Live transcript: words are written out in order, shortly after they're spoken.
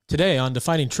Today on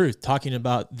Defining Truth, talking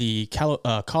about the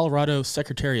Colorado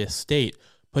Secretary of State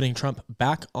putting Trump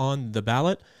back on the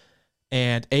ballot,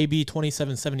 and AB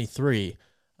 2773,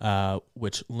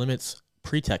 which limits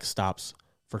pretext stops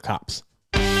for cops.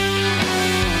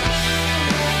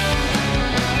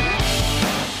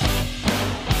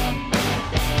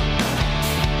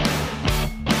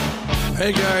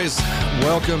 Hey guys,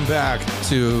 welcome back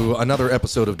to another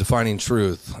episode of Defining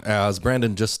Truth. As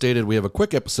Brandon just stated, we have a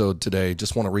quick episode today.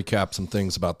 Just want to recap some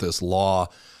things about this law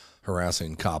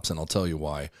harassing cops, and I'll tell you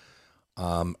why.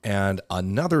 And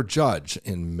another judge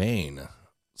in Maine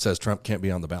says Trump can't be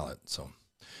on the ballot. So,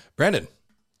 Brandon.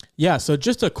 Yeah, so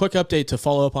just a quick update to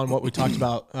follow up on what we talked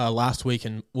about last week,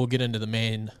 and we'll get into the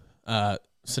Maine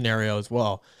scenario as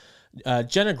well.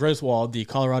 Jenna Griswold, the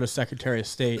Colorado Secretary of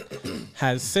State,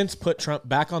 has since put Trump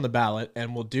back on the ballot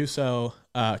and will do so,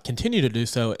 continue to do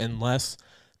so, unless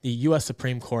the U.S.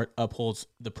 Supreme Court upholds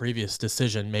the previous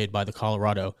decision made by the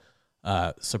Colorado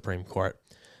Supreme Court.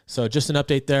 So just an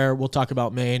update there. We'll talk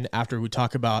about Maine after we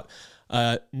talk about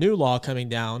a new law coming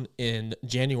down in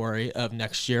January of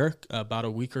next year, about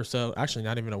a week or so, actually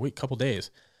not even a week, couple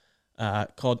days,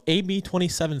 called AB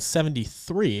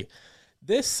 2773.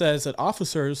 This says that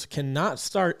officers cannot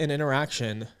start an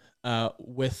interaction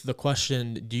with the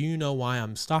question, do you know why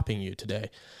I'm stopping you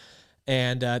today?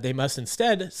 And they must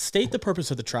instead state the purpose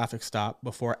of the traffic stop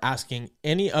before asking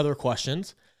any other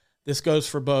questions. This goes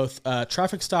for both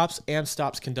traffic stops and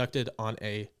stops conducted on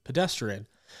a pedestrian.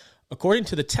 According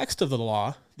to the text of the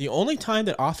law, the only time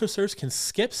that officers can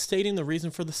skip stating the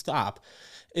reason for the stop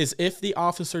is if the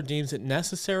officer deems it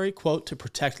necessary, quote, to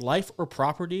protect life or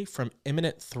property from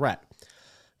imminent threat.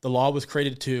 The law was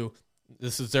created to,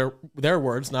 this is their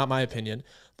words, not my opinion.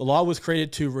 The law was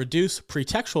created to reduce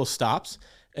pretextual stops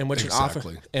in which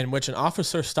an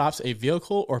officer stops a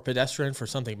vehicle or pedestrian for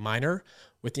something minor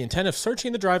with the intent of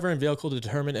searching the driver and vehicle to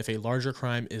determine if a larger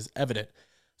crime is evident,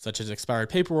 such as expired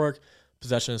paperwork,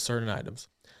 possession of certain items.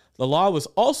 The law was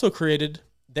also created,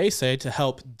 they say, to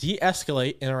help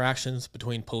de-escalate interactions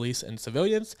between police and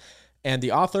civilians, and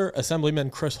the author,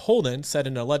 Assemblyman Chris Holden, said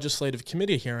in a legislative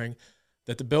committee hearing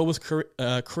that the bill was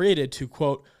created to,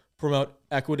 quote, promote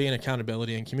equity and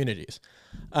accountability in communities.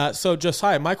 So,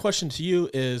 Josiah, my question to you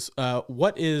is,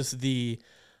 what is the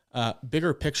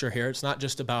bigger picture here? It's not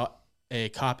just about a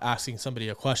cop asking somebody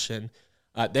a question.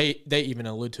 They even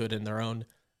allude to it in their own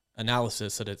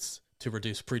analysis that it's to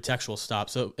reduce pretextual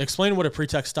stops. So explain what a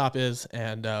pretext stop is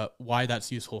and why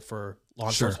that's useful for law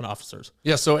enforcement officers.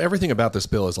 Yeah, so everything about this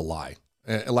bill is a lie.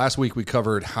 Last week we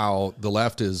covered how the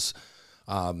left is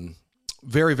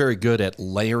very, very good at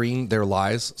layering their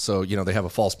lies. So, they have a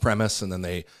false premise and then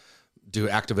they do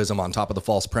activism on top of the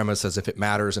false premise as if it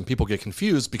matters, and people get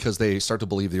confused because they start to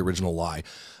believe the original lie.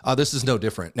 This is no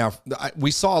different. Now, we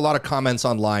saw a lot of comments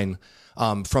online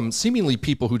from seemingly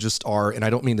people who just are, and I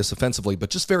don't mean this offensively,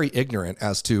 but just very ignorant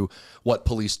as to what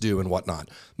police do and whatnot.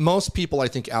 Most people, I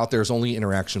think, out there's only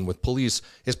interaction with police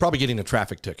is probably getting a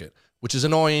traffic ticket, which is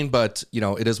annoying, but,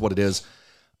 it is what it is.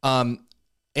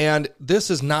 And this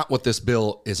is not what this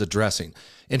bill is addressing.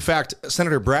 In fact,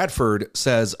 Senator Bradford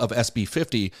says of SB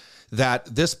 50 that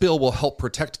this bill will help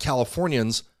protect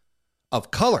Californians of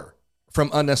color from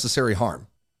unnecessary harm.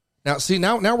 Now, see,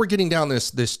 now we're getting down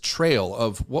this trail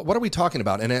of what are we talking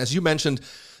about? And as you mentioned,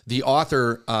 the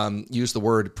author used the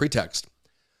word pretext.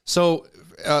 So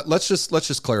let's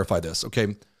just clarify this,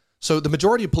 okay? So the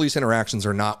majority of police interactions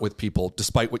are not with people,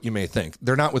 despite what you may think.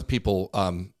 They're not with people,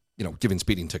 giving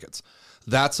speeding tickets.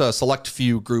 That's a select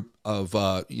few group of,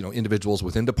 individuals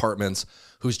within departments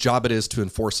whose job it is to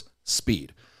enforce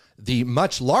speed. The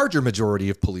much larger majority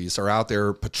of police are out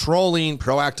there patrolling,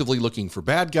 proactively looking for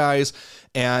bad guys,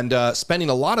 and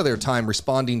spending a lot of their time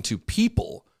responding to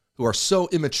people who are so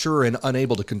immature and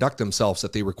unable to conduct themselves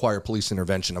that they require police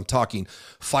intervention. I'm talking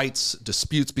fights,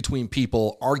 disputes between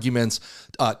people, arguments,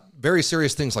 very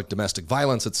serious things like domestic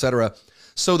violence, etc.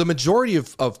 So the majority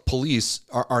of police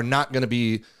are not going to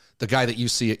be the guy that you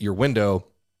see at your window,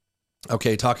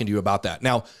 okay, talking to you about that.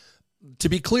 Now, to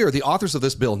be clear, the authors of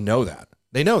this bill know that.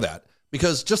 They know that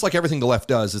because just like everything the left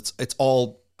does, it's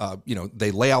all, they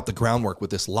lay out the groundwork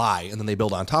with this lie and then they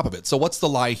build on top of it. So what's the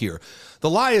lie here? The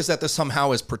lie is that this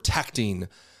somehow is protecting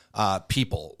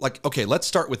people. Like, okay, let's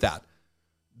start with that.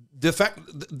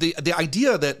 The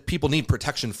idea that people need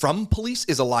protection from police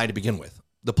is a lie to begin with.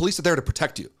 The police are there to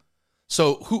protect you.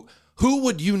 So who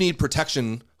would you need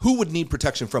protection? Who would need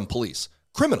protection from police?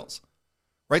 Criminals,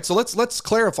 right? So let's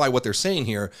clarify what they're saying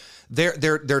here.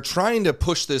 They're trying to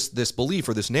push this belief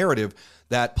or this narrative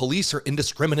that police are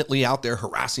indiscriminately out there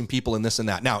harassing people and this and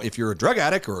that. Now, if you're a drug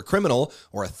addict or a criminal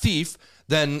or a thief,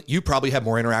 then you probably have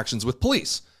more interactions with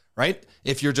police, right?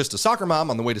 If you're just a soccer mom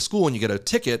on the way to school and you get a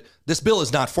ticket, this bill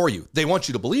is not for you. They want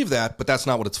you to believe that, but that's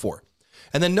not what it's for.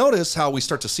 And then notice how we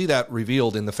start to see that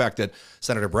revealed in the fact that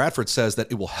Senator Bradford says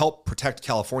that it will help protect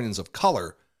Californians of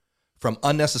color from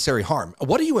unnecessary harm.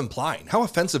 What are you implying? How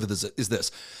offensive is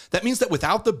this? That means that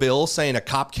without the bill saying a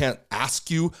cop can't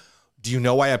ask you, do you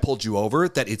know why I pulled you over?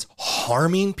 That it's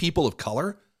harming people of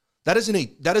color? That is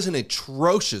an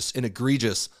atrocious and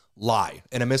egregious lie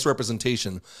and a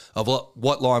misrepresentation of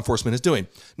what law enforcement is doing.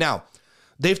 Now,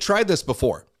 they've tried this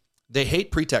before. They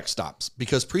hate pretext stops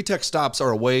because pretext stops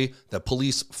are a way that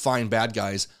police find bad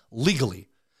guys legally.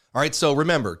 All right, so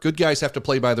remember, good guys have to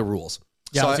play by the rules.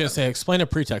 Yeah, so I was going to say, explain a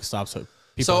pretext stop so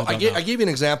people I gave you an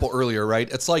example earlier,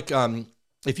 right? It's like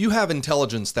if you have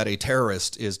intelligence that a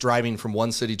terrorist is driving from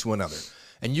one city to another,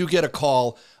 and you get a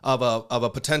call of a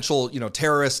potential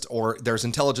terrorist, or there's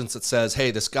intelligence that says,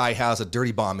 hey, this guy has a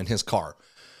dirty bomb in his car.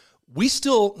 We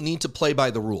still need to play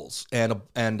by the rules and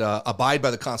abide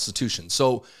by the Constitution.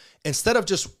 So instead of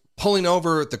just pulling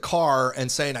over the car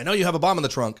and saying, I know you have a bomb in the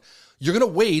trunk, you're going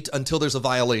to wait until there's a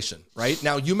violation, right?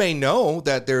 Now, you may know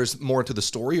that there's more to the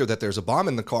story or that there's a bomb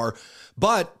in the car,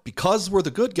 but because we're the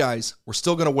good guys, we're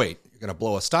still going to wait. You're going to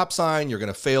blow a stop sign. You're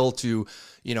going to fail to,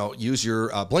 use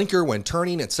your blinker when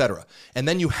turning, etc. And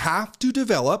then you have to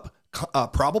develop a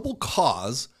probable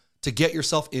cause to get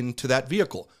yourself into that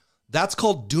vehicle. That's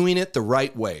called doing it the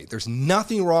right way. There's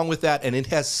nothing wrong with that, and it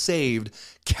has saved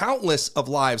countless of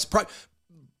lives.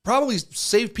 Probably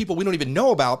saved people we don't even know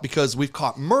about because we've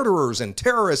caught murderers and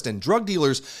terrorists and drug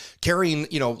dealers carrying,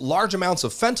 large amounts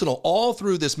of fentanyl all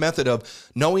through this method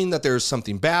of knowing that there's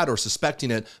something bad or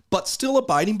suspecting it, but still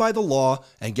abiding by the law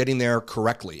and getting there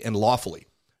correctly and lawfully.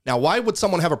 Now, why would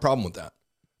someone have a problem with that?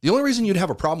 The only reason you'd have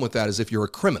a problem with that is if you're a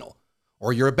criminal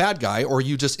or you're a bad guy or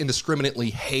you just indiscriminately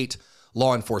hate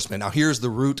law enforcement. Now, here's the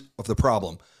root of the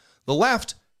problem. The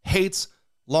left hates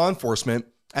law enforcement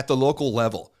at the local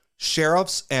level.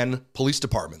 Sheriffs and police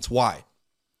departments. Why?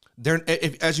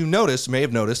 As you may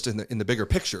have noticed in the bigger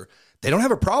picture, they don't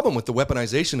have a problem with the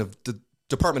weaponization of the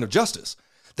Department of Justice.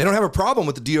 They don't have a problem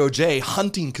with the DOJ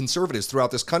hunting conservatives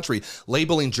throughout this country,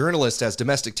 labeling journalists as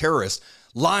domestic terrorists,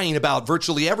 lying about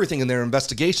virtually everything in their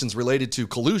investigations related to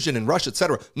collusion and Russia,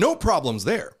 etc. No problems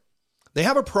there. They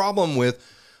have a problem with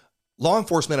law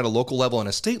enforcement at a local level and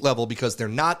a state level because they're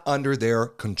not under their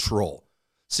control.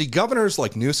 See, governors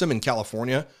like Newsom in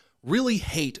California really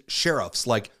hate sheriffs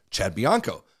like Chad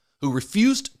Bianco, who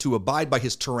refused to abide by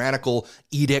his tyrannical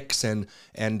edicts and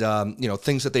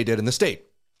things that they did in the state.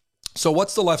 So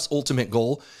what's the left's ultimate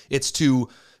goal? It's to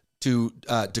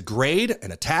degrade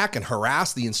and attack and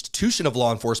harass the institution of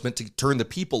law enforcement to turn the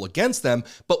people against them.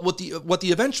 But what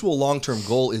the eventual long-term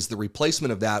goal is the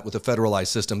replacement of that with a federalized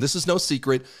system. This is no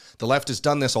secret. The left has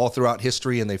done this all throughout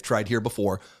history, and they've tried here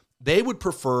before. They would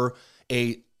prefer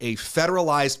a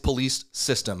federalized police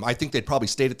system. I think they'd probably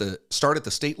start at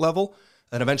the state level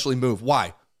and eventually move.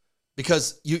 Why?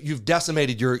 Because you've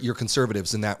decimated your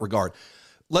conservatives in that regard.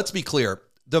 Let's be clear.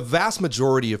 The vast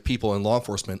majority of people in law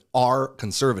enforcement are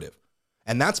conservative.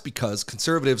 And that's because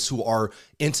conservatives who are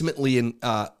intimately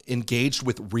engaged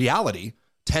with reality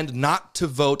tend not to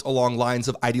vote along lines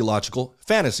of ideological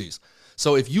fantasies.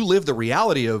 So if you live the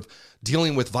reality of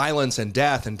dealing with violence and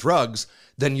death and drugs,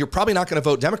 then you're probably not going to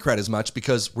vote Democrat as much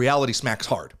because reality smacks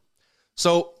hard.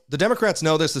 So the Democrats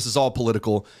know this. This is all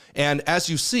political. And as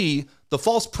you see, the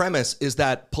false premise is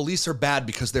that police are bad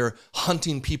because they're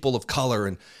hunting people of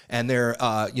color and they're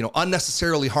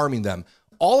unnecessarily harming them.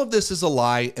 All of this is a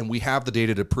lie, and we have the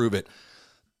data to prove it.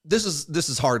 This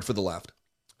is hard for the left.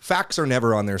 Facts are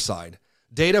never on their side.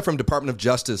 Data from Department of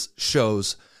Justice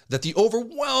shows that the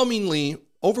overwhelming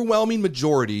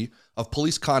majority of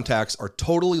police contacts are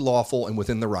totally lawful and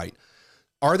within the right.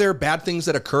 Are there bad things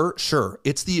that occur? Sure.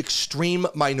 It's the extreme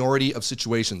minority of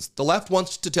situations. The left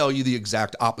wants to tell you the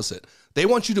exact opposite. They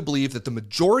want you to believe that the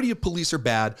majority of police are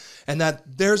bad and that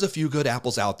there's a few good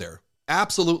apples out there.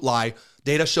 Absolute lie.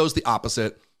 Data shows the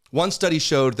opposite. One study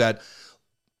showed that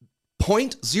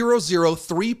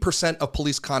 0.003% of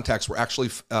police contacts were actually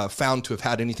found to have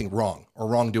had anything wrong or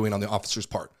wrongdoing on the officer's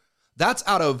part. That's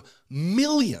out of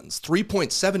millions,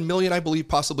 3.7 million, I believe,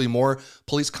 possibly more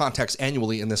police contacts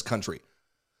annually in this country.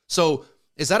 So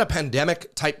is that a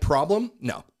pandemic type problem?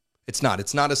 No, it's not.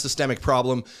 It's not a systemic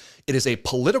problem. It is a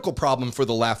political problem for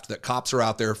the left that cops are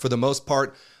out there, for the most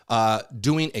part,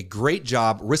 doing a great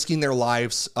job, risking their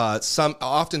lives, some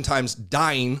oftentimes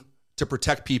dying to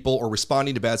protect people or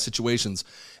responding to bad situations.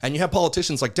 And you have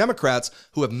politicians like Democrats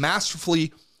who have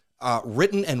masterfully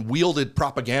written and wielded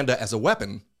propaganda as a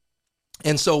weapon.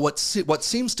 And so what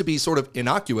seems to be sort of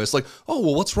innocuous, like, oh,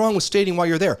 well, what's wrong with stating why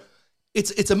you're there?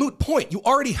 It's a moot point. You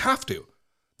already have to.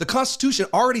 The Constitution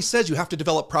already says you have to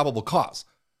develop probable cause.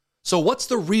 So what's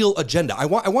the real agenda? I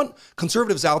want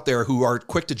conservatives out there who are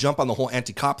quick to jump on the whole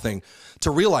anti-cop thing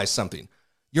to realize something.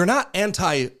 You're not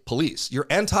anti-police. You're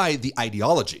anti the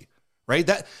ideology, right?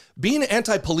 That being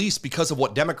anti-police because of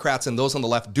what Democrats and those on the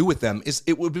left do with them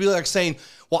it would be like saying,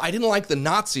 well, I didn't like the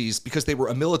Nazis because they were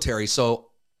a military, so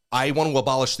I want to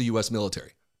abolish the U.S.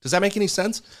 military. Does that make any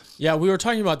sense? Yeah, we were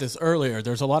talking about this earlier.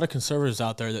 There's a lot of conservatives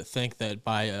out there that think that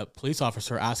by a police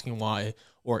officer asking why,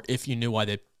 or if you knew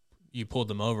why you pulled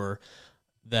them over,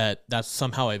 that's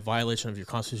somehow a violation of your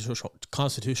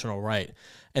constitutional right.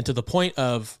 And to the point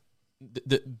of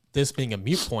this being a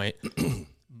moot point,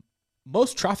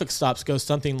 most traffic stops go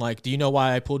something like, do you know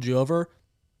why I pulled you over?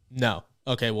 No.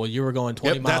 Okay, well, you were going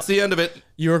 20 miles. That's the end of it.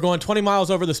 You were going 20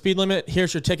 miles over the speed limit.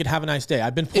 Here's your ticket. Have a nice day.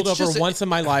 I've been pulled over once in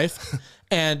my life,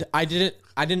 and I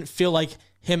didn't feel like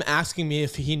him asking me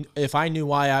if I knew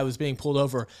why I was being pulled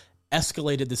over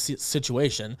escalated the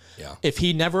situation. Yeah. If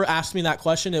he never asked me that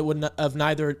question, it wouldn't have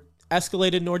neither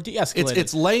escalated nor de-escalated.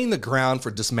 It's laying the ground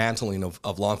for dismantling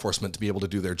of law enforcement to be able to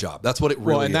do their job. That's what it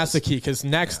really is. And that's the key, because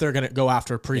next they're going to go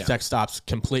after pretext stops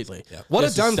completely. Yeah. What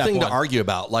a dumb thing to argue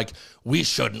about. Like, we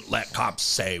shouldn't let cops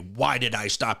say, why did I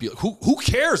stop you? Who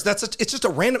cares? It's just a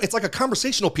random, it's like a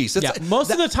conversational piece. Most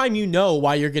of the time you know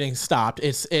why you're getting stopped.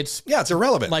 It's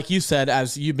irrelevant. Like you said,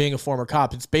 as you being a former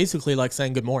cop, it's basically like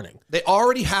saying good morning. They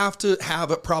already have to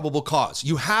have a probable cause.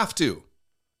 You have to.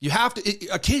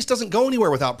 A case doesn't go anywhere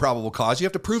without probable cause. You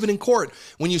have to prove it in court.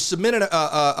 When you submit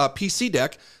a PC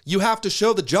deck, you have to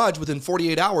show the judge within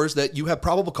 48 hours that you have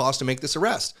probable cause to make this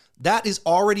arrest. That is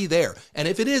already there. And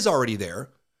if it is already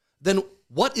there, then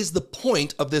what is the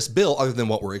point of this bill other than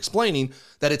what we're explaining,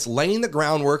 that it's laying the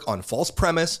groundwork on false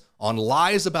premise, on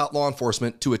lies about law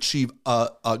enforcement to achieve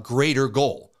a greater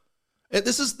goal?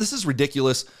 This is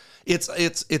ridiculous.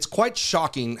 It's quite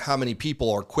shocking how many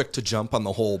people are quick to jump on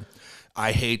the whole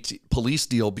I hate police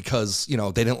deal because,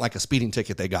 they didn't like a speeding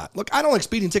ticket they got. Look, I don't like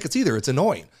speeding tickets either. It's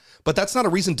annoying. But that's not a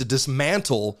reason to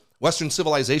dismantle Western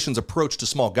civilization's approach to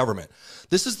small government.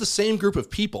 This is the same group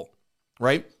of people,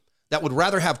 right, that would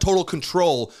rather have total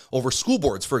control over school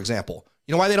boards, for example.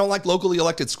 You know why they don't like locally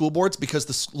elected school boards? Because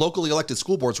the locally elected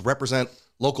school boards represent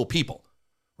local people,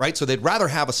 right? So they'd rather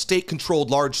have a state-controlled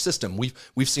large system.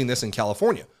 We've seen this in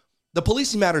California. The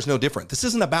policing matter is no different. This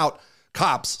isn't about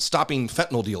cops stopping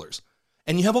fentanyl dealers.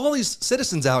 And you have all these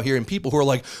citizens out here and people who are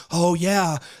like, oh,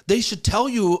 yeah, they should tell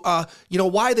you,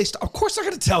 why they stop. Of course they're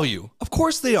going to tell you. Of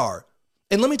course they are.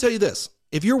 And let me tell you this.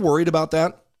 If you're worried about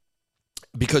that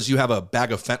because you have a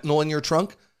bag of fentanyl in your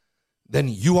trunk, then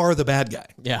you are the bad guy.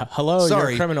 Yeah. Hello, you're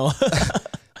a criminal.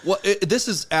 Well, this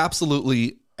is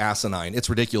absolutely asinine. It's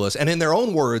ridiculous. And in their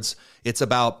own words, it's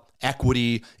about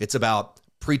equity. It's about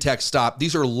pretext stop.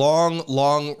 These are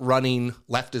long running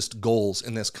leftist goals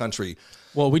in this country.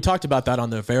 Well, we talked about that on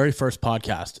the very first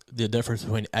podcast, the difference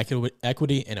between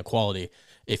equity and equality.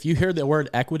 If you hear the word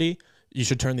equity, you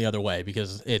should turn the other way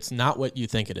because it's not what you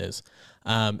think it is.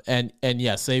 And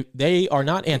yes, they are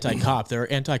not anti-cop. They're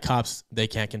anti-cops they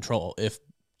can't control. If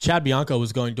Chad Bianco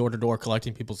was going door to door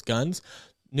collecting people's guns,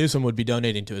 Newsom would be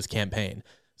donating to his campaign.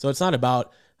 So it's not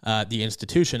about the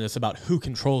institution. It's about who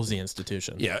controls the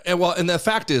institution. Yeah. And the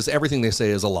fact is everything they say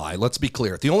is a lie. Let's be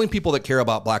clear. The only people that care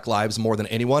about black lives more than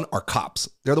anyone are cops.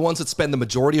 They're the ones that spend the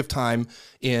majority of time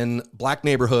in black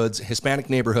neighborhoods, Hispanic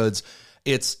neighborhoods.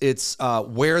 It's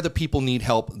where the people need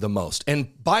help the most.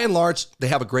 And by and large, they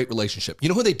have a great relationship. You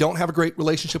know who they don't have a great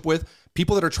relationship with?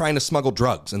 People that are trying to smuggle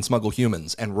drugs and smuggle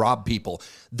humans and rob people.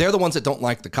 They're the ones that don't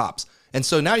like the cops. And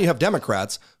so now you have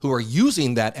Democrats who are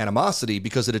using that animosity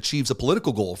because it achieves a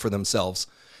political goal for themselves,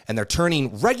 and they're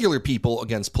turning regular people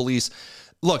against police.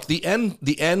 Look, the end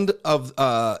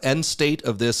state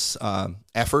of this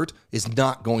effort is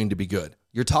not going to be good.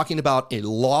 You're talking about a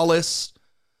lawless,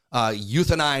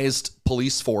 euthanized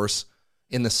police force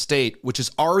in the state, which is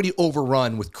already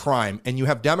overrun with crime, and you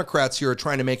have Democrats here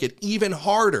trying to make it even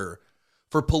harder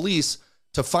for police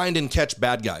to find and catch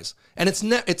bad guys. And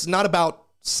it's not about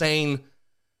saying,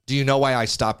 do you know why I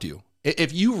stopped you?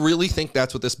 If you really think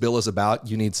that's what this bill is about,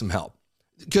 you need some help.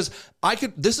 Because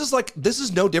this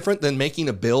is no different than making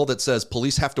a bill that says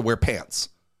police have to wear pants.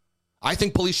 I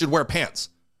think police should wear pants.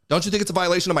 Don't you think it's a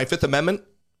violation of my Fifth Amendment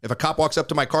if a cop walks up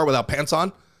to my car without pants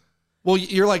on? Well,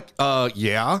 you're like,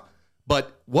 yeah,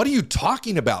 but what are you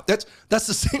talking about? That's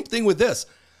the same thing with this.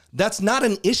 That's not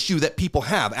an issue that people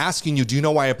have asking you, do you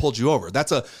know why I pulled you over?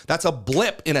 That's a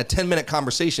blip in a 10-minute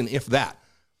conversation, if that.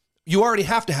 You already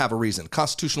have to have a reason,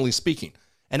 constitutionally speaking.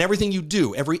 And everything you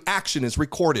do, every action is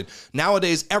recorded.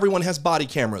 Nowadays, everyone has body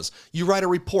cameras. You write a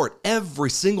report. Every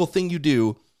single thing you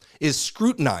do is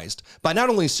scrutinized by not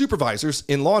only supervisors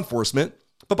in law enforcement,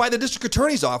 but by the district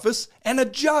attorney's office and a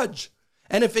judge.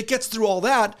 And if it gets through all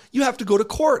that, you have to go to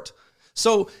court.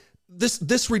 So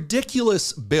this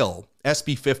ridiculous bill,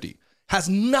 SB 50, has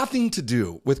nothing to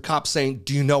do with cops saying,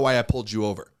 do you know why I pulled you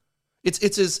over?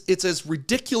 It's as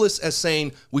ridiculous as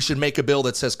saying we should make a bill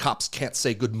that says cops can't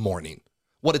say good morning.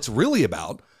 What it's really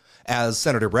about, as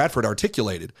Senator Bradford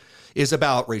articulated, is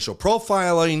about racial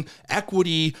profiling,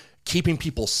 equity, keeping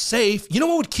people safe. You know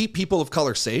what would keep people of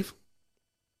color safe?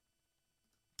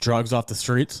 Drugs off the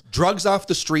streets. Drugs off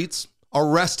the streets,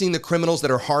 arresting the criminals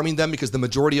that are harming them, because the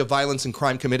majority of violence and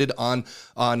crime committed on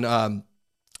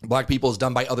black people is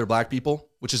done by other black people,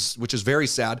 which is very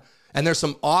sad. And there's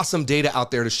some awesome data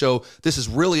out there to show this is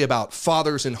really about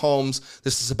fathers in homes.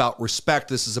 This is about respect.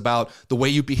 This is about the way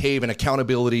you behave and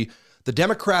accountability. The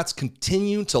Democrats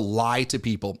continue to lie to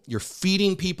people. You're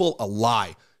feeding people a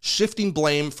lie, shifting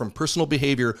blame from personal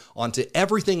behavior onto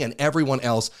everything and everyone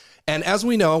else. And as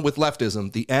we know with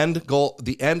leftism, the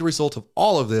end result of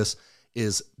all of this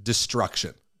is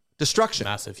destruction. Destruction.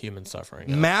 Massive human suffering.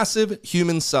 Yeah. Massive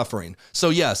human suffering. So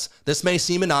yes, this may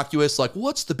seem innocuous, like,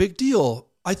 what's the big deal?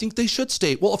 I think they should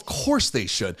state. Well, of course they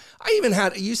should.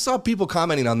 You saw people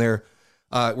commenting on there,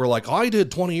 were like, I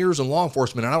did 20 years in law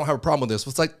enforcement and I don't have a problem with this.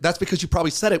 It's like, that's because you probably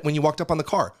said it when you walked up on the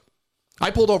car. I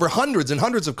pulled over hundreds and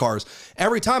hundreds of cars.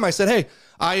 Every time I said, hey,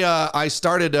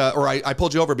 I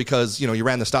pulled you over because, you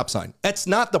ran the stop sign. That's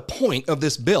not the point of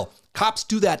this bill. Cops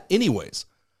do that anyways.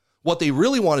 What they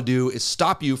really want to do is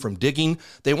stop you from digging.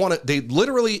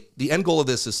 The end goal of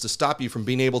this is to stop you from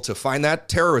being able to find that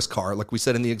terrorist car, like we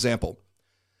said in the example,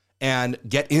 and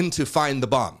get in to find the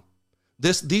bomb.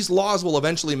 These laws will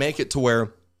eventually make it to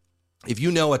where if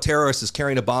you know a terrorist is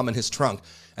carrying a bomb in his trunk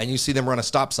and you see them run a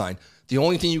stop sign, the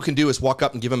only thing you can do is walk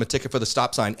up and give them a ticket for the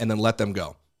stop sign and then let them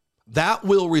go. That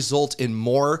will result in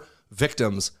more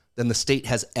victims than the state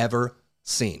has ever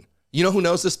seen. You know who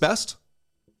knows this best?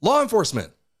 Law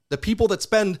enforcement. The people that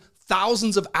spend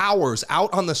thousands of hours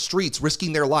out on the streets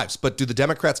risking their lives. But do the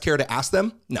Democrats care to ask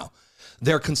them? No.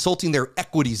 They're consulting their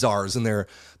equity czars and their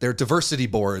diversity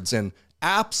boards and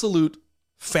absolute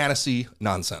fantasy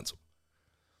nonsense.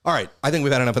 All right, I think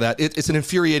we've had enough of that. It's an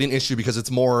infuriating issue because it's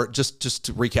more, just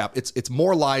to recap, it's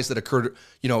more lies that occurred,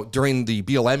 during the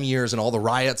BLM years and all the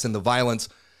riots and the violence.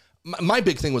 My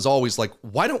big thing was always like,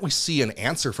 why don't we see an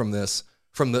answer from this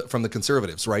from the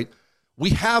conservatives, right?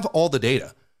 We have all the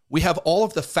data. We have all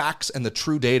of the facts and the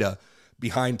true data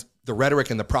behind the rhetoric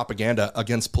and the propaganda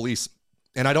against police.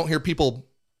 And I don't hear people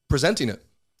presenting it.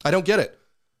 I don't get it.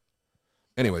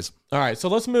 Anyways. All right, so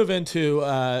let's move into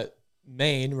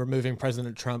Maine removing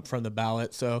President Trump from the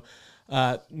ballot. So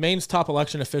Maine's top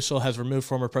election official has removed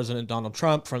former President Donald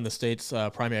Trump from the state's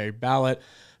primary ballot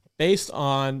based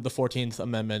on the 14th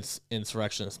Amendment's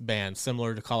insurrectionist ban,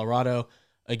 similar to Colorado,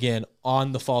 again,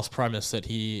 on the false premise that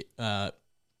he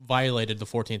violated the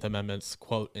 14th Amendment's,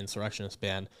 quote, insurrectionist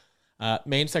ban.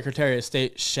 Maine Secretary of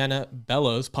State Shenna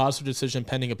Bellows paused her decision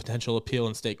pending a potential appeal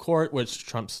in state court, which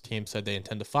Trump's team said they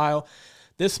intend to file.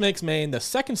 This makes Maine the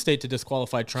second state to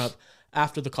disqualify Trump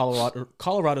after the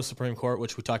Colorado Supreme Court,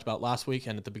 which we talked about last week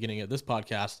and at the beginning of this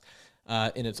podcast,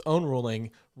 in its own ruling,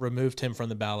 removed him from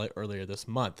the ballot earlier this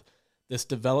month. This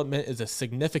development is a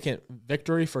significant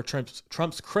victory for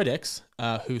Trump's critics,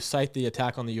 who cite the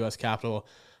attack on the U.S. Capitol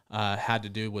had to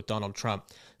do with Donald Trump.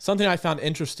 Something I found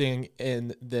interesting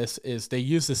in this is they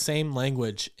use the same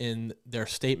language in their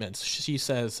statements. She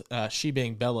says, she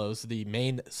being Bellows, the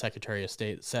Maine Secretary of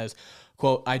State, says,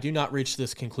 quote, I do not reach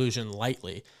this conclusion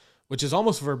lightly, which is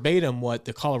almost verbatim what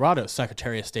the Colorado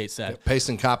Secretary of State said. Yeah, paste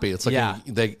and copy. It's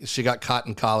like she got caught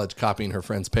in college copying her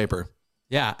friend's paper.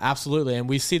 Yeah, absolutely. And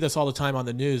we see this all the time on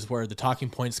the news where the talking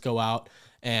points go out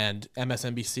and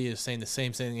MSNBC is saying the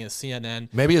same thing as CNN.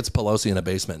 Maybe it's Pelosi in a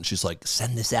basement and she's like,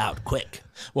 send this out quick.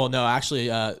 Well, no, actually,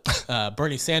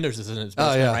 Bernie Sanders is in his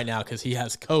basement right now because he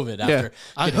has COVID.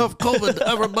 I have COVID,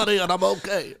 everybody, and I'm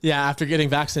okay. Yeah, after getting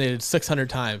vaccinated 600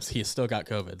 times, he's still got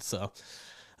COVID. So,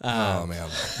 oh, man.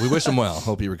 We wish him well.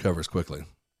 Hope he recovers quickly.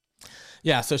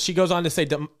 Yeah, so she goes on to say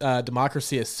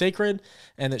democracy is sacred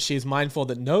and that she's mindful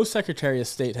that no Secretary of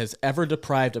State has ever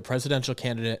deprived a presidential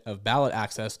candidate of ballot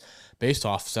access based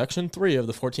off Section 3 of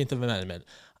the 14th Amendment.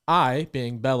 I,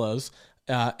 being Bellows,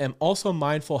 am also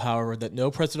mindful, however, that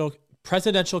no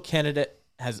presidential candidate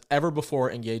has ever before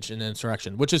engaged in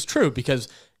insurrection, which is true because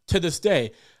to this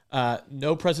day,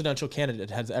 no presidential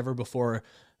candidate has ever before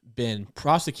been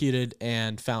prosecuted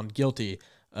and found guilty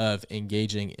of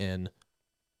engaging in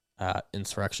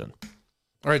insurrection.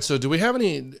 All right. So do we have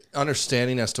any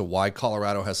understanding as to why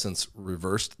Colorado has since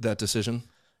reversed that decision?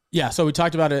 Yeah, so we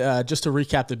talked about it. Just to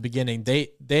recap the beginning,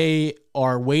 they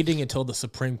are waiting until the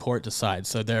Supreme Court decides.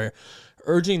 So they're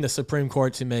urging the Supreme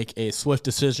Court to make a swift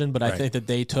decision, but I think that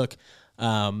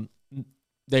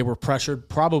they were pressured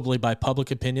probably by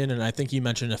public opinion, and I think you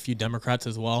mentioned a few Democrats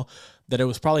as well, that it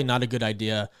was probably not a good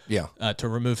idea to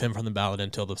remove him from the ballot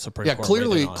until the Supreme Court.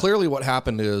 Yeah, clearly what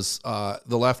happened is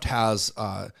the left has,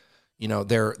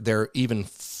 they're even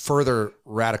further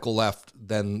radical left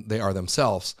than they are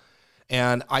themselves.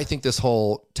 And I think this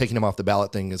whole taking him off the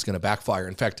ballot thing is going to backfire.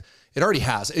 In fact, it already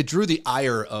has. It drew the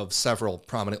ire of several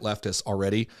prominent leftists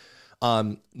already.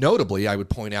 Notably, I would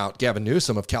point out Gavin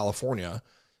Newsom of California,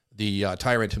 the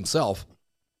tyrant himself,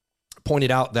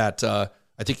 pointed out that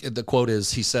I think the quote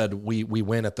is, he said, we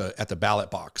win at the ballot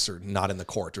box, or not in the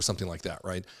court, or something like that,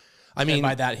 right? I mean, and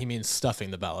by that he means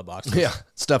stuffing the ballot boxes. Yeah,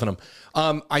 stuffing them.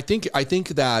 I think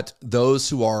that those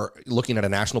who are looking at a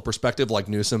national perspective, like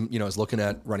Newsom, is looking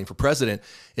at running for president,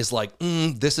 is like,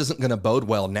 this isn't going to bode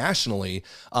well nationally,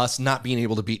 us not being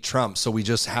able to beat Trump. So we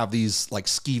just have these like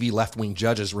skeevy left-wing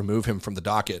judges remove him from the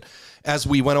docket. As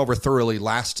we went over thoroughly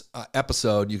last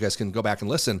episode, you guys can go back and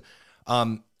listen.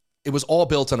 It was all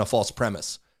built on a false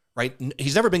premise, right?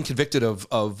 He's never been convicted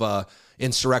of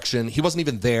insurrection. He wasn't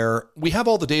even there. We have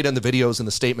all the data and the videos and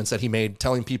the statements that he made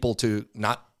telling people to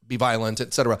not be violent,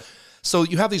 etc. So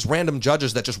you have these random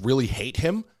judges that just really hate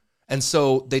him. And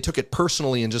so they took it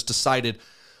personally and just decided,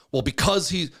 well, because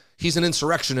he's an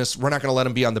insurrectionist, we're not going to let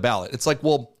him be on the ballot. It's like,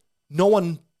 well, no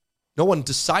one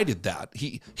decided that.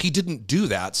 He didn't do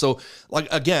that. So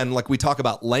like we talk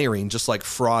about layering, just like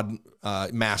fraud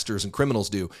masters and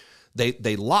criminals do.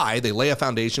 They lie, they lay a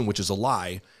foundation, which is a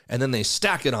lie, and then they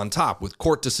stack it on top with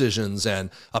court decisions and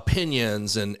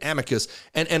opinions and amicus.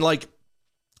 And like,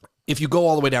 if you go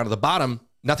all the way down to the bottom,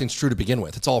 nothing's true to begin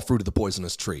with. It's all fruit of the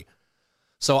poisonous tree.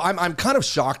 So I'm kind of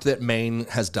shocked that Maine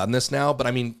has done this now, but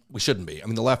I mean, we shouldn't be. I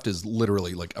mean, the left is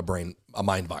literally like a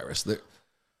mind virus.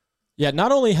 Yeah,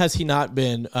 not only has he not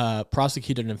been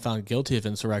prosecuted and found guilty of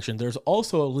insurrection, there's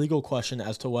also a legal question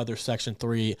as to whether Section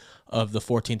 3 of the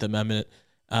 14th Amendment,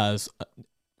 as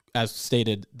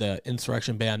stated, the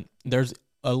insurrection ban, there's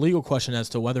a legal question as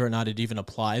to whether or not it even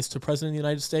applies to President of the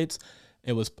United States.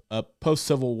 It was a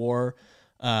post-Civil War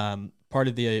part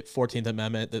of the 14th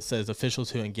Amendment that says officials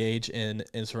who engage in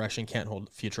insurrection can't hold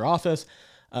future office.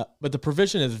 But the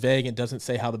provision is vague and doesn't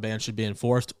say how the ban should be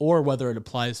enforced or whether it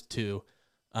applies to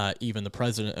even the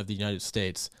President of the United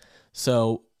States.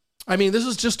 So, I mean, this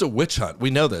is just a witch hunt. We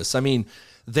know this. I mean,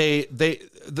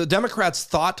 the Democrats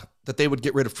thought that they would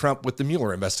get rid of Trump with the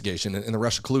Mueller investigation and the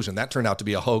Russia collusion. That turned out to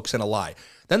be a hoax and a lie.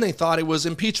 Then they thought it was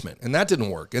impeachment, and that didn't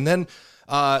work. And then,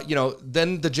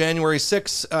 then the January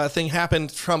 6th thing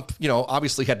happened. Trump,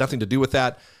 obviously had nothing to do with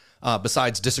that,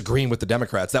 besides disagreeing with the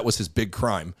Democrats. That was his big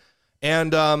crime.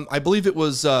 And I believe it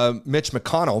was Mitch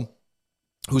McConnell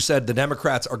who said the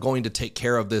Democrats are going to take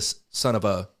care of this son of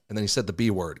a, and then he said the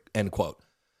B word, end quote.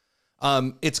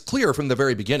 It's clear from the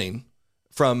very beginning,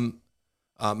 from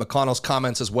McConnell's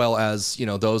comments as well as,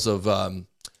 those of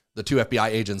the two FBI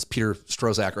agents, Peter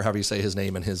Strozak, or however you say his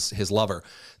name, and his lover,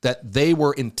 that they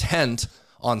were intent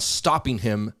on stopping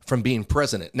him from being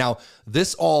president. Now,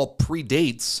 this all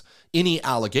predates any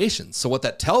allegations. So what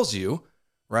that tells you,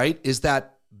 right, is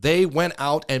that they went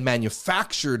out and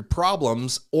manufactured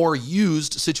problems or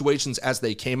used situations as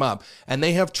they came up. And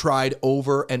they have tried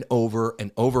over and over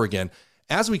and over again.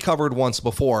 As we covered once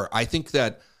before, I think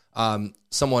that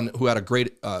someone who had a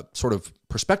great sort of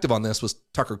perspective on this was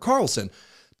Tucker Carlson.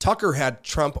 Tucker had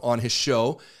Trump on his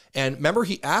show. And remember,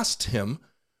 he asked him,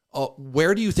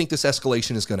 where do you think this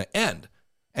escalation is going to end?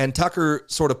 And Tucker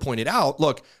sort of pointed out,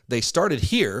 look, they started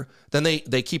here, then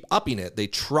they keep upping it. They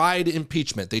tried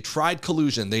impeachment. They tried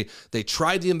collusion. They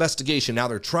tried the investigation. Now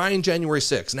they're trying January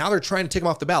 6th. Now they're trying to take him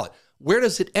off the ballot. Where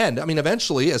does it end? I mean,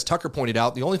 eventually, as Tucker pointed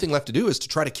out, the only thing left to do is to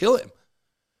try to kill him.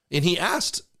 And he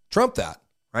asked Trump that,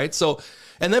 right? So,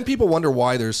 and then people wonder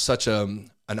why there's such an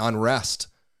unrest,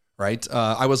 right?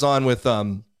 I was on with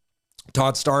Todd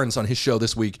Starnes on his show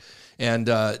this week, and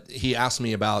he asked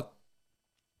me about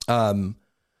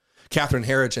Catherine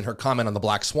Herridge and her comment on the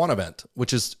Black Swan event,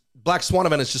 which is Black Swan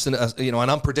event is just an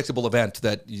unpredictable event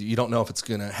that you don't know if it's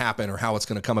going to happen or how it's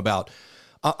going to come about.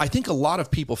 I think a lot of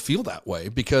people feel that way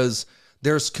because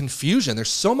there's confusion. There's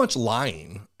so much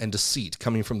lying and deceit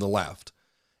coming from the left,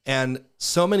 and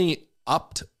so many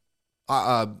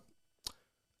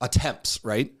attempts,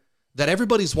 right? That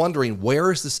everybody's wondering,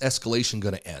 where is this escalation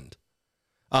going to end?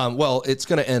 Well, it's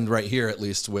going to end right here, at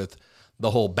least with the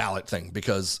whole ballot thing,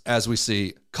 because as we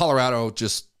see, Colorado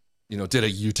just, did a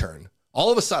U-turn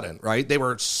all of a sudden, right? They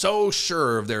were so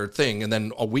sure of their thing. And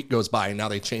then a week goes by and now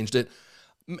they changed it.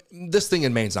 this thing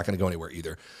in Maine's not going to go anywhere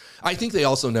either. I think they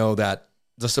also know that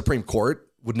the Supreme Court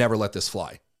would never let this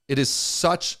fly. It is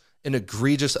such an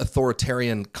egregious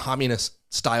authoritarian communist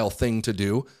style thing to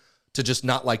do, to just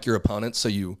not like your opponent, so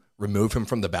you remove him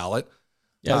from the ballot.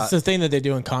 Yeah, it's the thing that they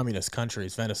do in communist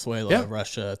countries, Venezuela,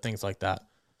 Russia, things like that.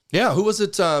 Yeah, who was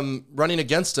it running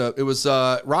against? It was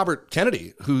Robert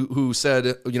Kennedy, who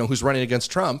said, who's running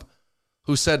against Trump,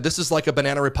 who said this is like a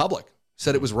banana republic.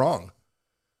 Said it was wrong.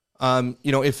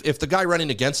 If the guy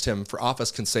running against him for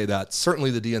office can say that,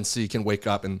 certainly the DNC can wake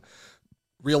up and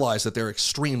realize that their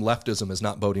extreme leftism is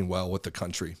not boding well with the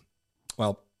country.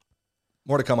 Well,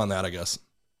 more to come on that, I guess.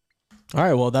 All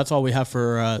right, well, that's all we have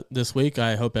for this week.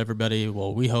 We hope everybody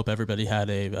had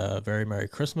a very Merry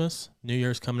Christmas. New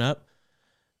Year's coming up.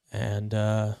 And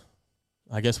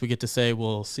I guess we get to say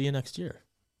we'll see you next year.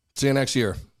 See you next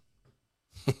year.